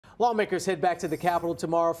Lawmakers head back to the Capitol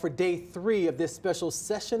tomorrow for day 3 of this special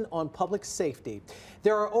session on public safety.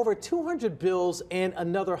 There are over 200 bills and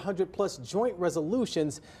another 100-plus joint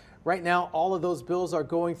resolutions. Right now, all of those bills are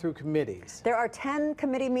going through committees. There are 10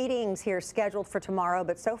 committee meetings here scheduled for tomorrow,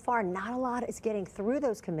 but so far not a lot is getting through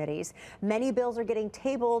those committees. Many bills are getting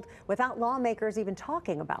tabled without lawmakers even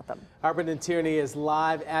talking about them. Our Brendan Tierney is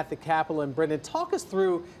live at the Capitol. And Brendan, talk us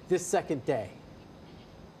through this second day.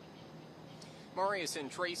 Marius and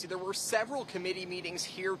Tracy, there were several committee meetings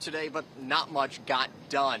here today, but not much got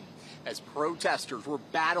done. As protesters were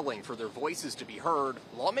battling for their voices to be heard,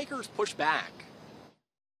 lawmakers pushed back.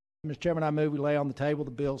 Mr. Chairman, I move we lay on the table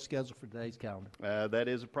the bill scheduled for today's calendar. That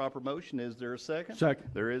is a proper motion. Is there a second? Second.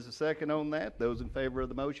 There is a second on that. Those in favor of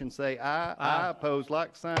the motion say aye. Aye. Opposed,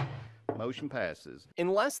 like sign. Motion passes. In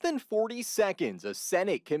less than 40 seconds, a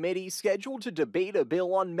Senate committee scheduled to debate a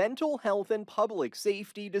bill on mental health and public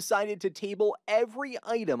safety decided to table every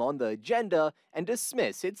item on the agenda and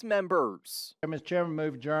dismiss its members. Mr. Chairman,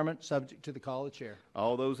 move adjournment subject to the call of the chair.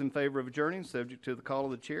 All those in favor of adjourning, subject to the call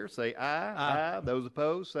of the chair, say aye. Aye. Those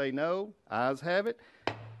opposed, say no. Ayes have it.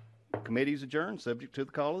 Committee's adjourned, subject to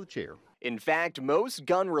the call of the chair. In fact, most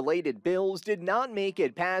gun-related bills did not make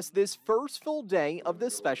it past this first full day of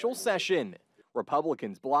the special session.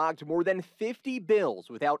 Republicans blocked more than 50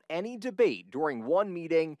 bills without any debate during one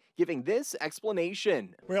meeting, giving this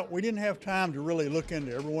explanation. Well, we didn't have time to really look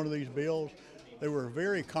into every one of these bills. They were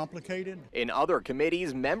very complicated. In other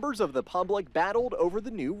committees, members of the public battled over the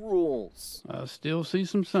new rules. I still see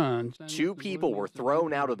some signs. 2 people were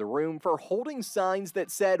thrown out of the room for holding signs that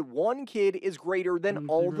said one kid is greater than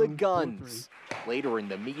all the guns. Later in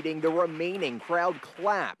the meeting, the remaining crowd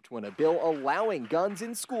clapped when a bill allowing guns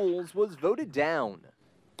in schools was voted down.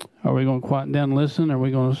 Are we going to quiet down and listen, or are we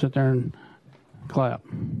going to sit there and clap?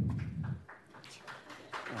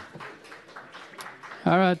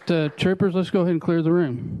 All right, troopers, let's go ahead and clear the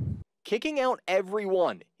room. Kicking out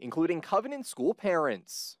everyone, including Covenant school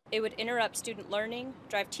parents. It would interrupt student learning,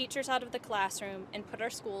 drive teachers out of the classroom, and put our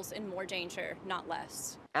schools in more danger, not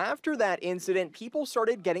less. After that incident, people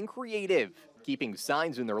started getting creative, keeping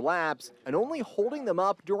signs in their laps and only holding them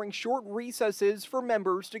up during short recesses for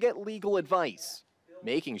members to get legal advice,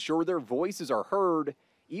 making sure their voices are heard,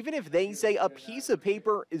 even if they say a piece of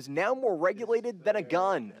paper is now more regulated than a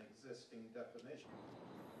gun.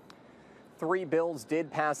 3 bills did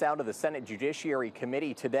pass out of the Senate Judiciary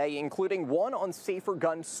Committee today, including one on safer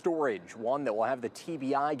gun storage, one that will have the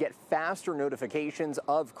TBI get faster notifications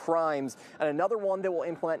of crimes, and another one that will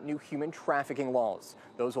implement new human trafficking laws.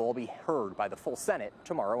 Those will all be heard by the full Senate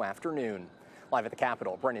tomorrow afternoon. Live at the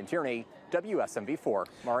Capitol, Brendan Tierney, WSMV4.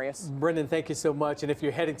 Marius. Brendan, thank you so much. And if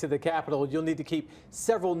you're heading to the Capitol, you'll need to keep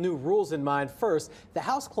several new rules in mind. First, the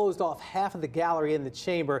House closed off half of the gallery in the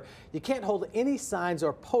chamber. You can't hold any signs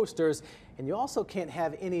or posters, and you also can't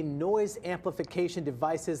have any noise amplification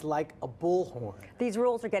devices like a bullhorn. These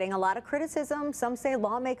rules are getting a lot of criticism. Some say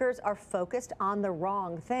lawmakers are focused on the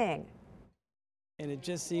wrong thing. And it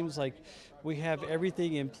just seems like we have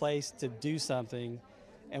everything in place to do something,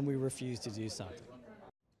 and we refuse to do something.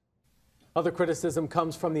 Other criticism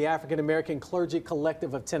comes from the African American Clergy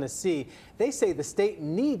Collective of Tennessee. They say the state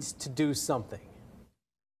needs to do something.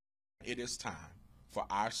 It is time for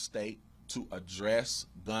our state to address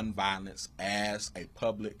gun violence as a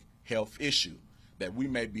public health issue, that we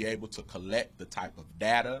may be able to collect the type of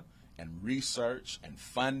data and research and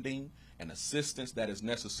funding and assistance that is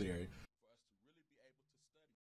necessary